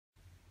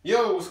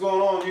Yo, what's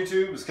going on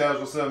YouTube? It's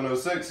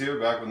Casual706 here,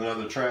 back with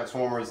another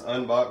Transformers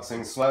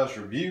unboxing slash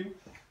review.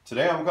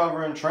 Today I'm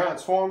covering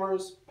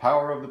Transformers,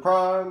 Power of the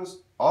Primes,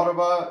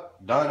 Autobot,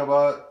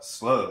 Dinobot,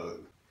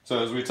 Slug. So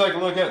as we take a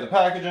look at the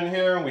packaging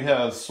here, we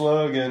have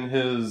Slug in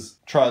his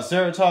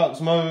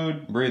Triceratops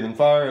mode, breathing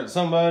fire at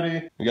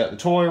somebody. We got the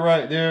toy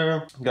right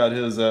there. Got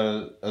his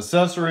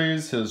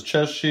accessories, his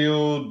chest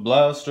shield,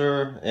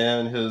 blaster,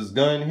 and his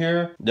gun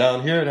here.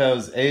 Down here it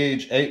has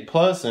age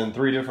 8+ in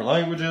 3 different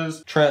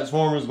languages.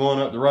 Transformers going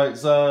up the right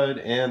side,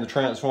 and the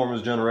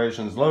Transformers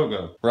Generations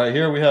logo. Right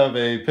here we have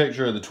a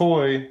picture of the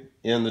toy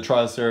in the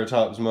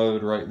Triceratops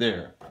mode right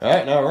there.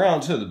 Alright, now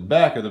around to the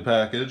back of the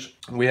package.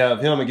 We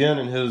have him again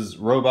in his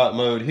robot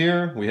mode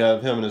here. We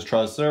have him in his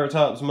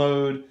Triceratops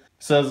mode. It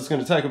says it's going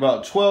to take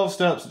about 12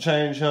 steps to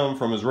change him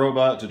from his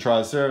robot to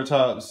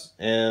Triceratops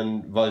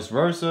and vice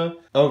versa.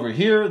 Over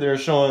here, they're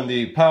showing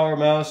the Power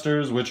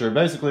Masters, which are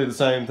basically the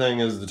same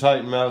thing as the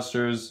Titan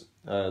Masters.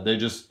 They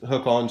just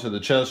hook onto the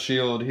chest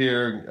shield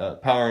here,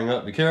 powering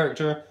up the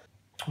character.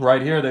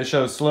 Right here, they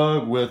show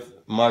Slug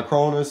with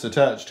Micronus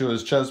attached to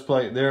his chest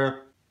plate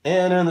there.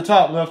 And in the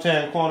top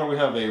left-hand corner, we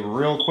have a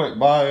real quick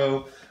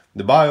bio.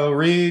 The bio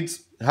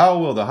reads, "How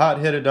will the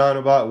hot-headed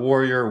Dinobot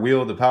warrior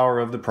wield the power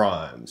of the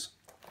primes?"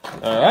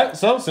 Alright,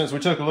 so since we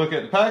took a look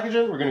at the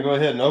packaging, we're going to go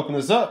ahead and open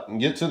this up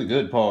and get to the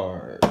good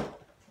part.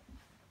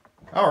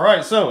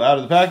 Alright, so out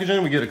of the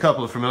packaging, we get a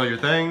couple of familiar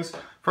things.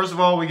 First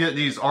of all, we get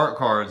these art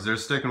cards. They're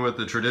sticking with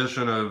the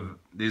tradition of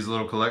these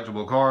little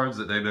collectible cards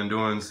that they've been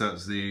doing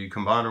since the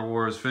Combiner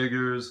Wars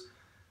figures.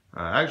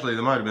 Actually,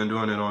 they might have been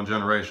doing it on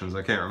Generations,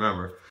 I can't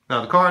remember.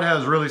 Now, the card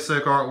has really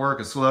sick artwork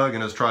of Slug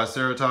in his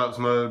Triceratops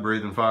mode,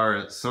 breathing fire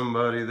at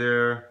somebody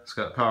there. It's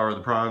got Power of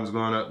the Primes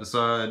going up the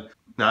side.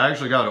 Now, I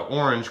actually got an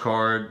orange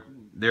card.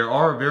 There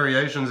are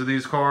variations of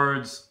these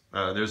cards.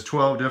 There's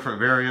 12 different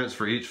variants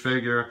for each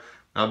figure.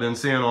 I've been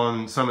seeing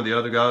on some of the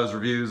other guys'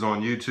 reviews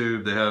on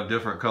YouTube, they have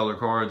different color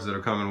cards that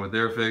are coming with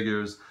their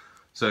figures.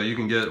 So you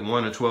can get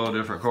 1 of 12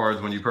 different cards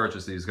when you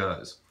purchase these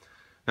guys.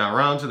 Now,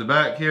 around to the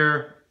back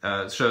here,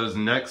 it shows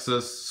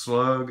Nexus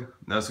Slug.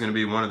 That's going to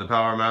be one of the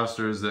Power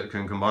Masters that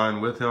can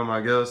combine with him,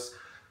 I guess.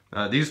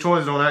 These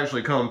toys don't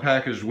actually come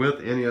packaged with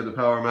any of the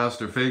Power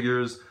Master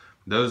figures.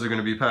 Those are going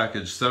to be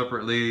packaged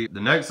separately. The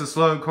Nexus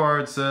Slug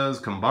card says,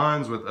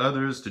 "Combines with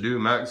others to do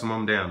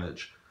maximum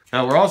damage."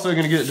 Now we're also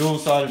going to get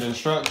dual-sided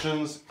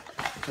instructions.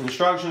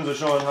 Instructions are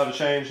showing how to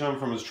change him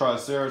from his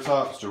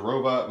Triceratops to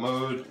robot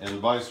mode and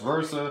vice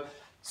versa.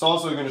 It's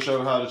also going to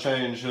show how to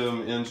change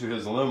him into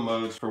his limb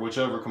modes for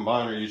whichever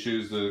combiner you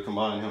choose to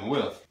combine him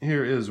with.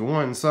 Here is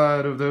one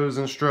side of those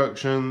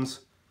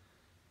instructions.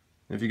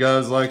 If you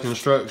guys like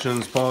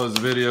instructions, pause the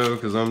video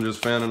because I'm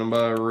just fanning them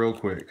by real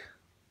quick.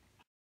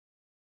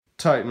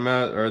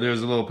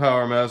 There's a little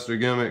Power Master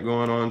gimmick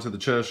going on to the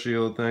chest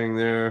shield thing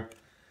there.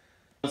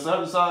 This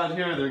other side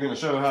here, they're going to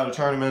show how to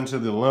turn him into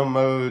the limb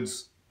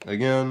modes.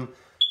 Again,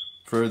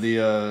 for the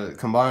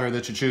combiner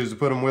that you choose to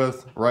put him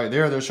with. Right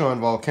there, they're showing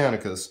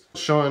Volcanicus.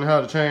 Showing how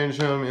to change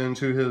him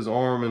into his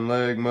arm and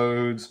leg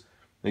modes.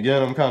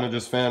 Again, I'm kind of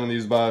just fanning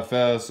these by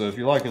fast, so if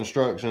you like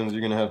instructions,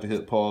 you're going to have to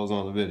hit pause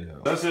on the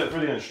video. That's it for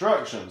the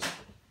instructions.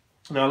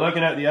 Now,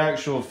 looking at the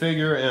actual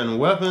figure and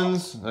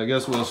weapons, I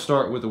guess we'll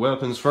start with the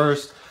weapons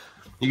first.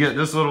 You get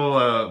this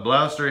little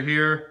blaster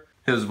here.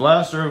 His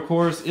blaster, of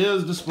course,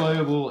 is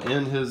displayable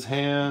in his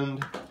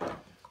hand,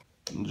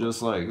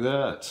 just like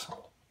that.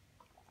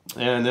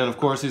 And then, of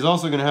course, he's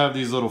also going to have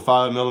these little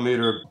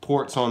 5mm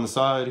ports on the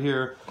side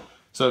here.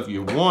 So if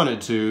you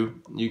wanted to,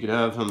 you could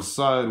have him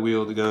side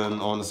wield the gun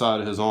on the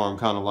side of his arm,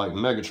 kind of like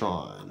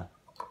Megatron.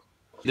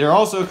 They're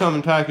also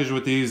coming packaged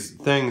with these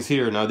things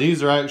here. Now,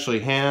 these are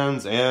actually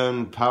hands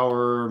and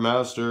Power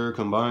Master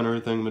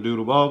Combiner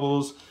thingamadoodle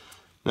bobbles.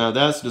 Now,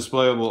 that's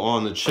displayable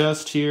on the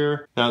chest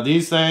here. Now,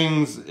 these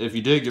things, if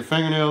you dig your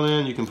fingernail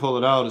in, you can pull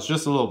it out. It's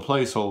just a little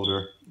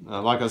placeholder.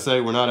 Like I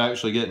say, we're not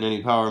actually getting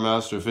any Power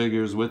Master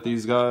figures with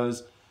these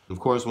guys. Of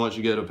course, once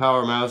you get a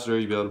Power Master,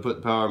 you'll be able to put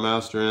the Power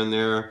Master in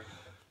there.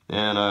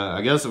 And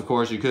I guess, of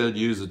course, you could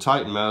use a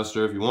Titan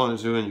Master if you wanted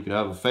to, and you could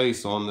have a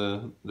face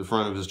on the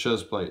front of his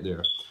chest plate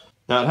there.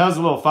 Now, it has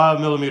a little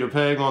 5mm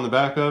peg on the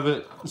back of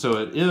it, so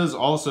it is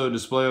also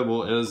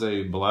displayable as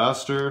a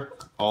blaster,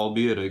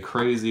 albeit a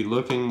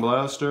crazy-looking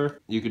blaster.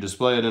 You could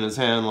display it in his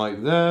hand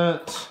like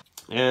that.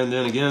 And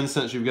then again,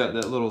 since you've got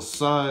that little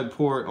side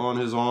port on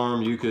his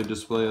arm, you could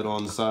display it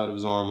on the side of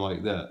his arm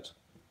like that.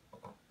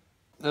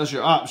 That's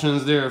your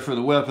options there for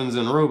the weapons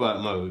in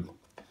robot mode.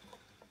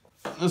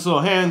 This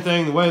little hand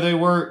thing, the way they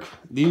work,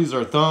 these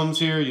are thumbs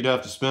here. You'd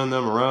have to spin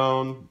them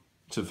around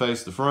to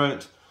face the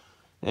front.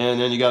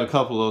 And then you got a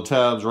couple little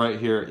tabs right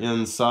here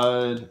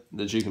inside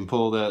that you can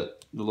pull the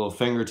little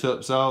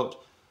fingertips out.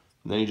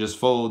 And then you just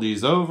fold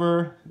these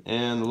over,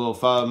 and the little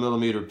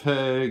 5mm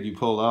peg you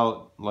pull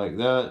out like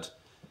that.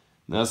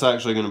 And that's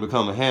actually going to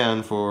become a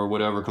hand for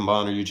whatever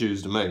combiner you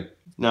choose to make.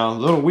 Now, a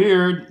little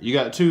weird, you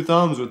got 2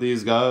 thumbs with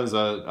these guys.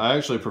 I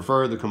actually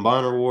prefer the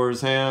Combiner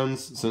Wars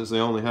hands since they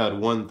only had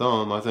 1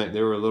 thumb. I think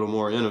they were a little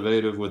more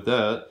innovative with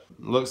that.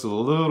 looks a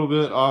little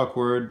bit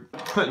awkward.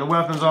 Putting the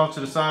weapons off to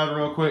the side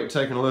real quick,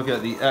 taking a look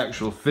at the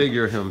actual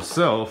figure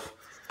himself.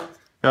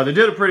 Now they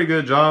did a pretty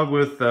good job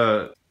with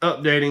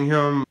updating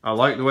him. I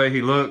like the way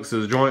he looks.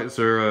 His joints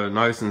are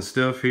nice and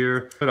stiff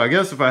here. But I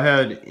guess if I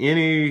had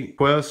any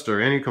request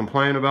or any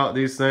complaint about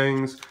these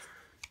things,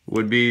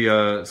 would be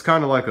it's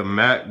kind of like a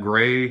matte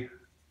gray,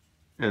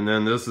 and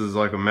then this is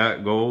like a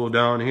matte gold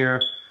down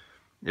here.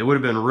 It would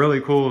have been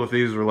really cool if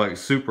these were like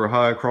super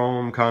high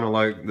chrome, kind of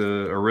like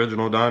the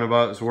original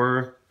Dinobots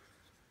were.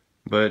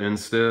 But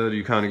instead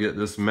you kind of get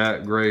this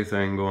matte gray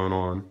thing going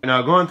on.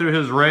 Now going through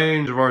his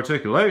range of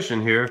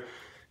articulation here,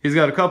 he's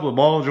got a couple of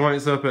ball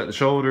joints up at the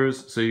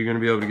shoulders, so you're going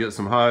to be able to get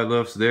some high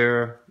lifts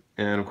there.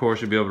 And of course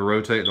you'll be able to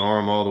rotate the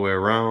arm all the way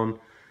around.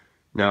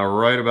 Now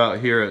right about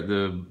here at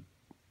the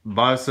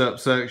bicep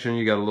section,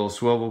 you got a little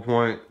swivel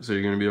point, so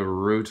you're going to be able to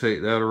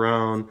rotate that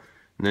around.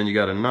 And then you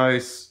got a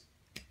nice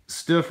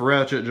stiff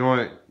ratchet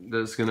joint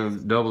that's going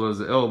to double as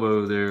the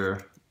elbow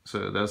there.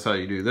 So that's how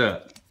you do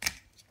that.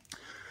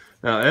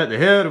 Now at the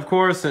head, of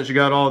course, since you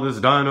got all this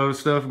dino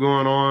stuff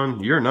going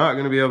on, you're not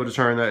going to be able to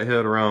turn that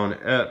head around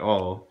at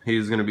all.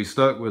 He's going to be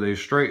stuck with a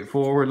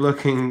straightforward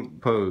looking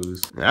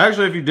pose. Now,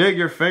 actually, if you dig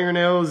your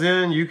fingernails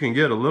in, you can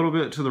get a little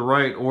bit to the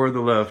right or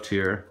the left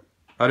here.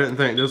 I didn't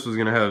think this was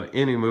going to have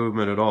any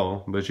movement at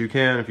all, but you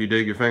can, if you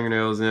dig your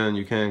fingernails in,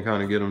 you can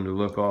kind of get them to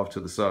look off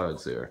to the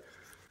sides there.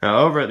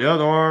 Now over at the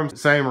other arm,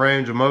 same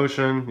range of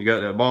motion. You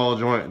got that ball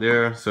joint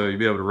there, so you'll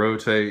be able to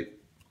rotate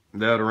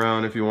that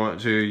around if you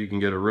want to. You can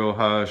get a real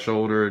high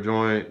shoulder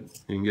joint.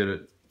 You can get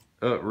it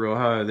up real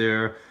high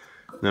there.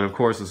 Then of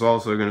course it's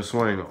also going to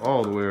swing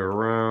all the way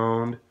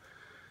around.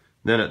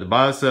 Then at the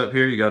bicep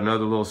here, you got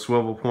another little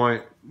swivel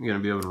point. You're going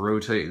to be able to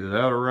rotate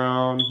that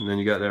around. And then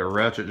you got that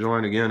ratchet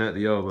joint again at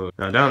the elbow.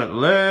 Now down at the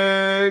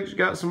legs, you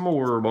got some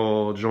more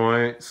ball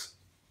joints.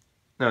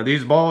 Now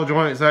these ball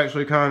joints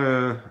actually kind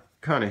of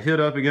hit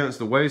up against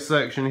the waist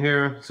section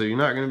here, so you're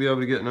not going to be able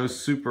to get no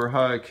super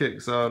high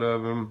kicks out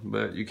of them,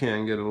 but you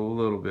can get a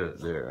little bit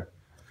there.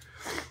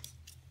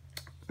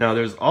 Now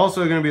there's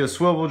also going to be a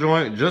swivel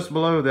joint just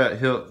below that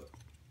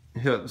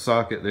hip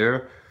socket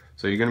there,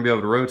 so you're going to be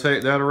able to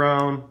rotate that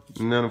around.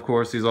 And then of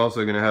course he's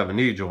also going to have a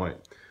knee joint.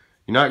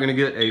 You're not going to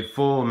get a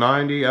full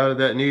 90 out of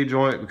that knee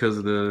joint because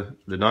of the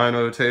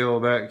dino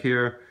tail back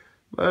here,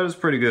 but it's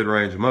pretty good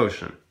range of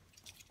motion.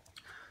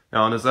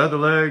 Now on this other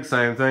leg,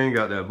 same thing, you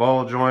got that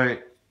ball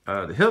joint.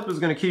 The hip is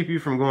going to keep you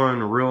from going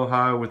real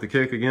high with the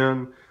kick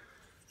again.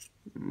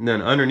 And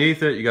then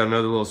underneath it, you got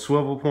another little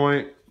swivel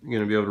point. You're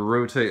going to be able to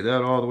rotate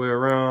that all the way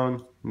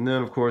around. And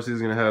then of course he's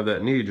going to have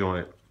that knee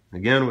joint.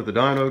 Again, with the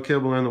dino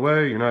kibble in the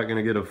way, you're not going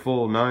to get a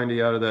full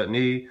 90 out of that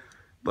knee,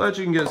 but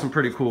you can get some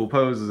pretty cool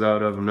poses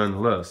out of him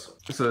nonetheless.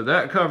 So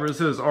that covers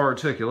his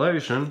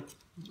articulation.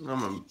 I'm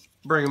going to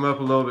bring him up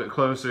a little bit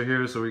closer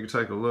here so we can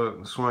take a look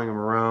and swing him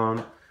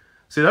around.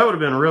 See, that would have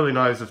been really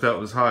nice if that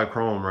was high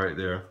chrome right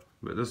there.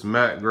 But this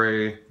matte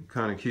gray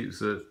kind of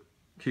keeps it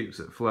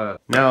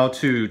flat. Now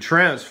to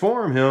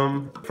transform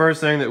him, first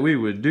thing that we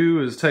would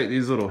do is take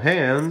these little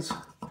hands.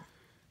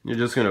 You're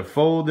just going to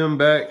fold them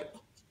back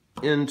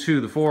into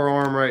the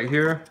forearm right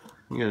here.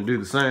 You're going to do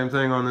the same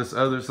thing on this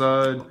other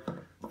side.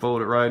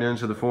 Fold it right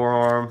into the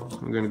forearm.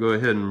 I'm going to go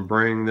ahead and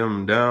bring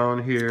them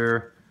down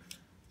here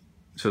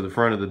to the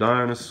front of the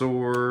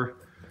dinosaur.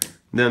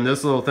 Then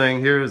this little thing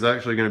here is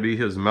actually going to be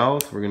his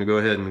mouth. We're going to go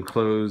ahead and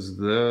close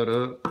that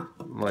up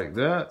like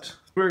that.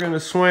 We're going to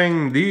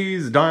swing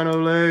these dino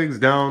legs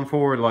down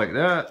forward like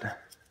that.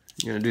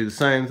 You're going to do the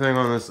same thing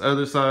on this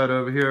other side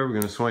over here. We're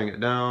going to swing it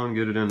down,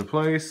 get it into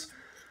place.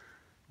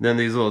 Then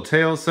these little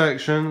tail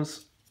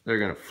sections, they're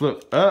going to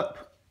flip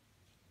up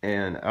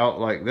and out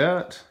like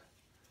that.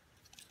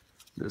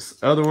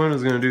 This other one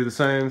is going to do the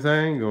same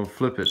thing. You're going to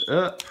flip it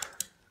up.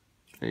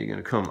 And you're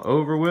going to come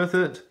over with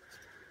it.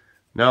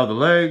 Now the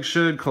legs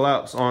should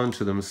collapse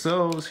onto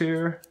themselves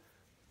here.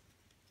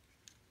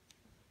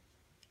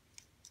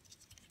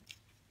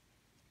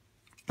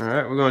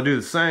 Alright, we're going to do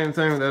the same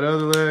thing with that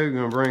other leg. We're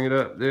going to bring it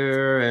up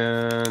there,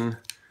 and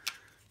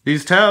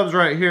these tabs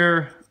right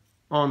here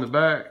on the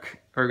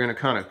back are going to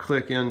kind of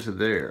click into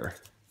there.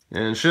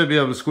 And should be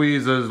able to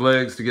squeeze those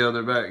legs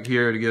together back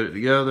here to get it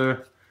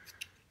together.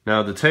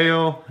 Now the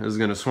tail is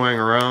going to swing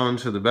around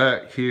to the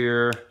back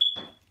here,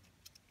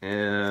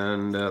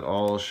 and that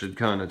all should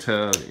kind of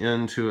tab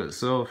into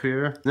itself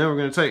here. Then we're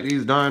going to take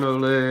these dino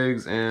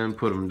legs and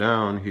put them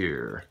down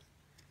here.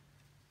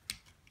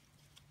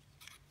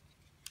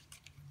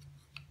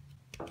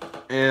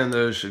 And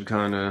those should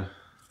kind of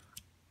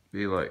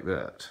be like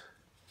that.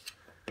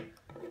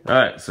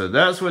 Alright, so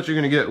that's what you're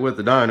going to get with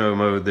the dino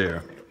mode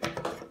there.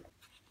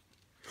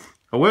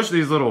 I wish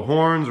these little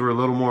horns were a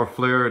little more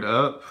flared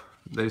up.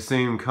 They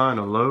seem kind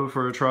of low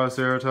for a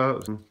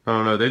Triceratops. I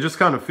don't know, they just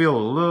kind of feel a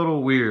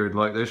little weird,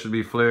 like they should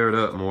be flared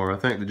up more. I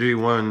think the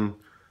G1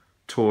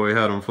 toy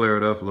had them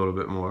flared up a little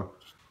bit more.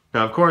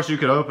 Now, of course, you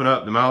could open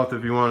up the mouth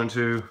if you wanted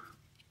to.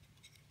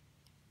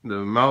 The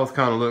mouth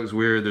kind of looks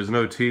weird. There's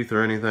no teeth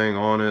or anything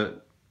on it.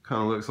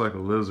 Kind of looks like a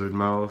lizard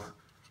mouth.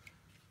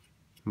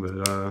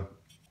 But I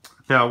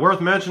Now,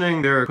 worth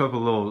mentioning, there are a couple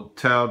little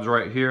tabs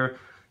right here.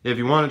 If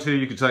you wanted to,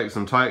 you could take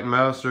some Titan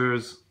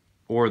Masters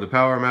or the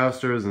Power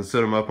Masters and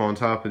set them up on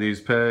top of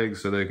these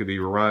pegs so they could be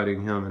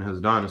riding him in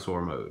his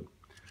dinosaur mode.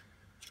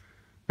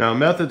 Now,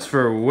 methods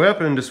for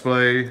weapon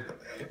display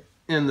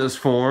in this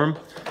form,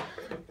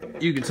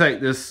 you can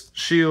take this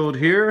shield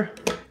here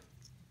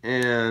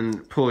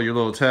and pull your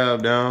little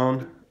tab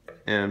down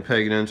and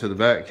peg it into the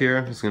back here.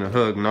 It's going to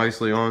hook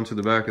nicely onto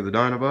the back of the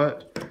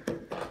Dinobot.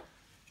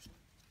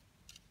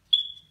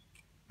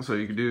 So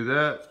you can do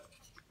that.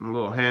 The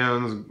little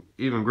hands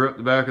even grip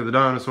the back of the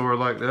dinosaur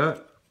like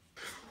that.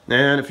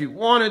 And if you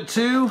wanted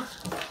to,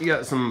 you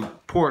got some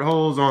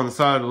portholes on the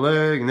side of the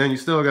leg, and then you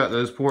still got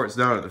those ports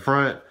down at the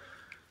front.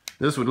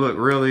 This would look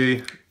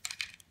really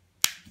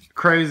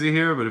crazy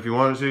here, but if you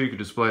wanted to, you could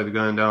display the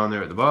gun down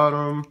there at the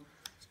bottom,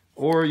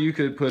 or you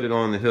could put it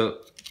on the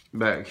hip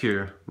back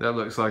here. That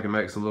looks like it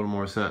makes a little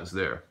more sense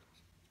there.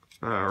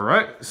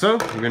 Alright, so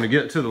we're going to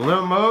get to the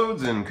limb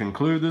modes and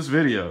conclude this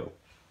video.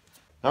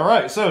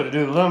 Alright, so to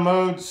do the limb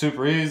mode,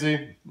 super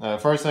easy.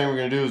 First thing we're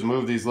going to do is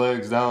move these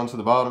legs down to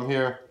the bottom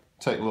here.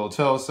 Take a little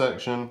tail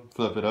section,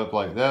 flip it up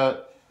like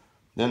that.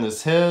 Then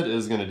this head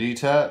is going to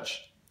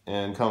detach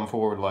and come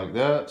forward like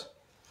that.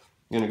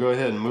 I'm going to go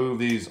ahead and move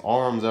these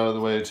arms out of the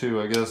way too.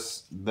 I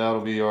guess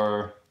that'll be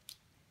our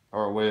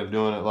way of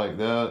doing it like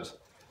that.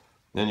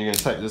 Then you're going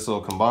to take this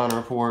little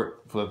combiner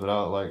port, flip it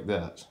out like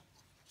that.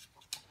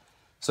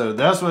 So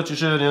that's what you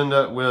should end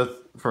up with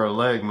for a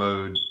leg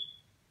mode,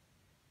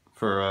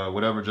 for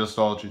whatever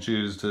gestalt you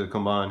choose to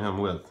combine him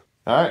with.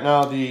 Alright,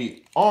 now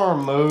the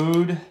arm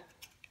mode,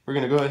 we're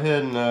going to go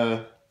ahead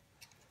and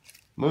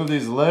move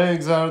these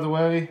legs out of the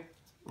way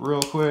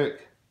real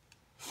quick.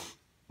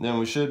 Then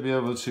we should be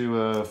able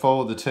to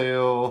fold the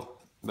tail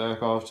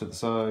back off to the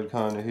side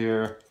kind of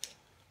here.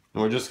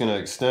 And we're just going to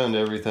extend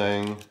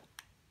everything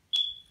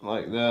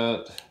like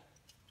that.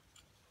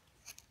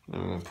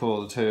 And we're going to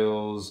pull the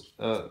tails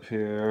up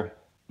here.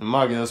 In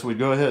my guess, we'd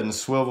go ahead and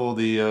swivel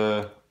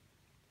the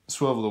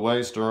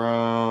waist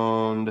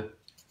around.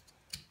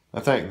 I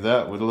think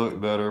that would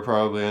look better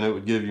probably, and it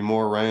would give you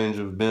more range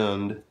of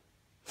bend.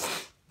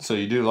 So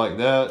you do like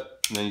that,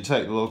 and then you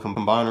take the little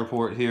combiner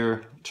port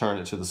here, turn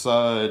it to the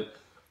side,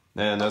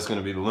 and that's going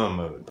to be the limb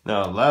mode.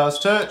 Now,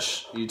 last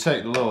touch, you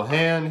take the little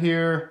hand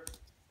here,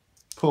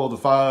 pull the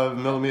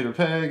 5mm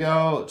peg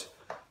out,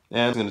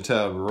 and it's going to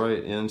tab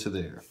right into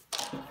there.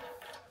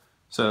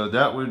 So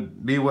that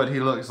would be what he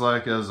looks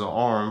like as an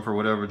arm for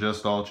whatever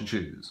gestalt you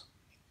choose.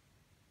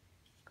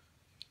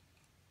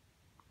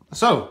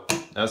 So,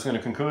 that's going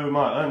to conclude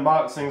my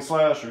unboxing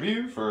 /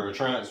 review for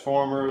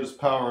Transformers,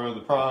 Power of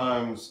the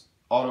Primes,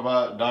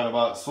 Autobot,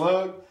 Dinobot,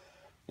 Slug.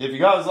 If you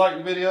guys liked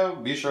the video,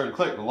 be sure to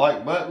click the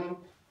like button.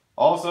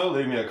 Also,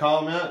 leave me a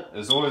comment.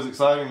 It's always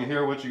exciting to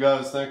hear what you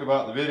guys think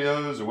about the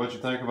videos or what you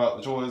think about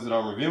the toys that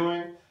I'm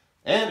reviewing.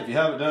 And if you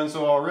haven't done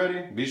so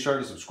already, be sure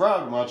to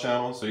subscribe to my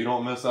channel so you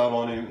don't miss out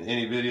on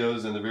any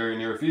videos in the very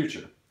near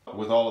future.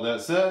 With all of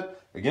that said,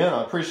 again,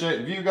 I appreciate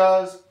the view,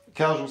 guys.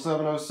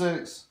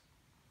 Casual706.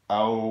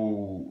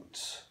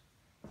 Out.